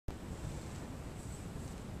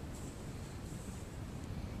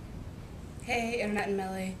Hey, Internet and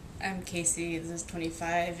Melly. I'm Casey. This is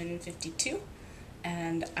 25 and 52,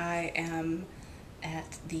 and I am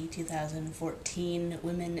at the 2014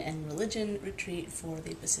 Women and Religion Retreat for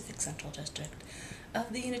the Pacific Central District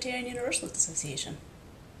of the Unitarian Universalist Association.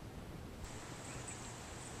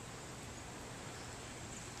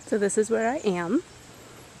 So this is where I am.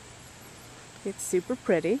 It's super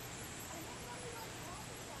pretty.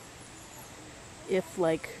 If,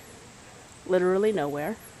 like, literally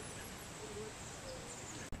nowhere.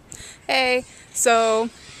 Hey, so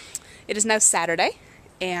it is now Saturday,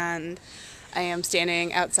 and I am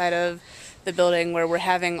standing outside of the building where we're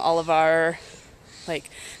having all of our, like,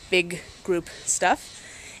 big group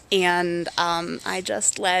stuff, and I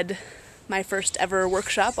just led my first ever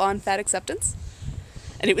workshop on fat acceptance,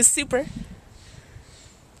 and it was super.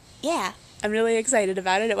 Yeah, I'm really excited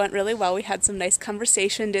about it. It went really well. We had some nice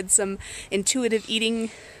conversation, did some intuitive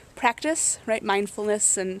eating practice, right,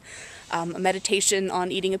 mindfulness, and a meditation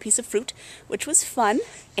on eating a piece of fruit, which was fun.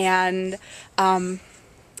 And I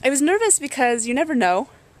was nervous because you never know,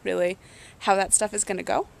 really, how that stuff is going to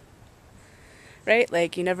go, right?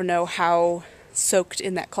 Like, you never know how soaked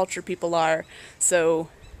in that culture people are, so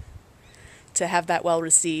to have that well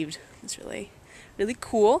received was really, really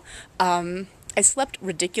cool. I slept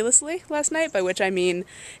ridiculously last night, by which I mean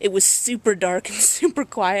it was super dark and super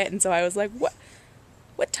quiet, and so I was like,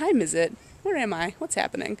 what time is it? Where am I? What's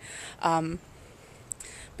happening? But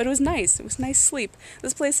it was nice. It was nice sleep.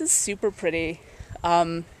 This place is super pretty.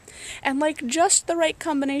 And like just the right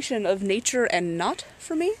combination of nature and not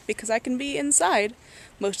for me, because I can be inside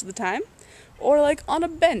most of the time, or like on a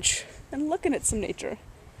bench and looking at some nature.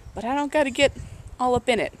 But I don't gotta get all up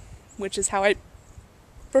in it, which is how I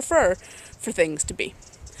prefer for things to be.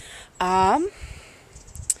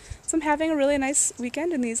 So I'm having a really nice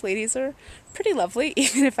weekend, and these ladies are pretty lovely,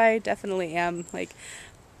 even if I definitely am, like,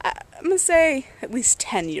 I'm going to say at least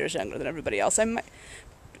 10 years younger than everybody else. I'm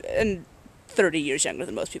and 30 years younger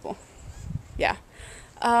than most people. Yeah.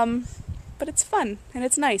 But it's fun, and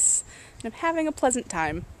it's nice, and I'm having a pleasant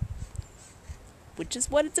time, which is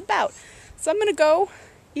what it's about. So I'm going to go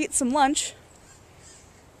eat some lunch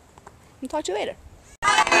and talk to you later.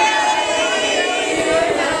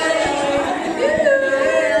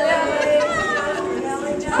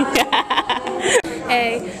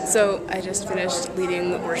 Hey, so I just finished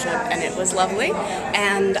leading worship and it was lovely,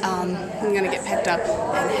 and I'm gonna get packed up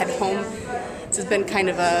and head home. This has been kind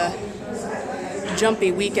of a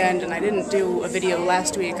jumpy weekend and I didn't do a video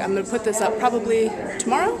last week. I'm gonna put this up probably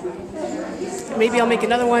tomorrow. Maybe I'll make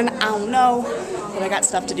another one, I don't know, but I got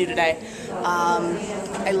stuff to do today.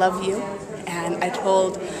 I love you. And I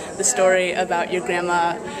told the story about your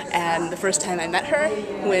grandma and the first time I met her,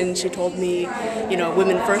 when she told me, you know,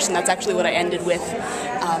 women first, and that's actually what I ended with.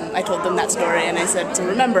 I told them that story, and I said, so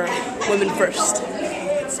remember, women first.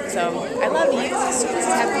 So I love you.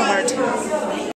 Have the heart.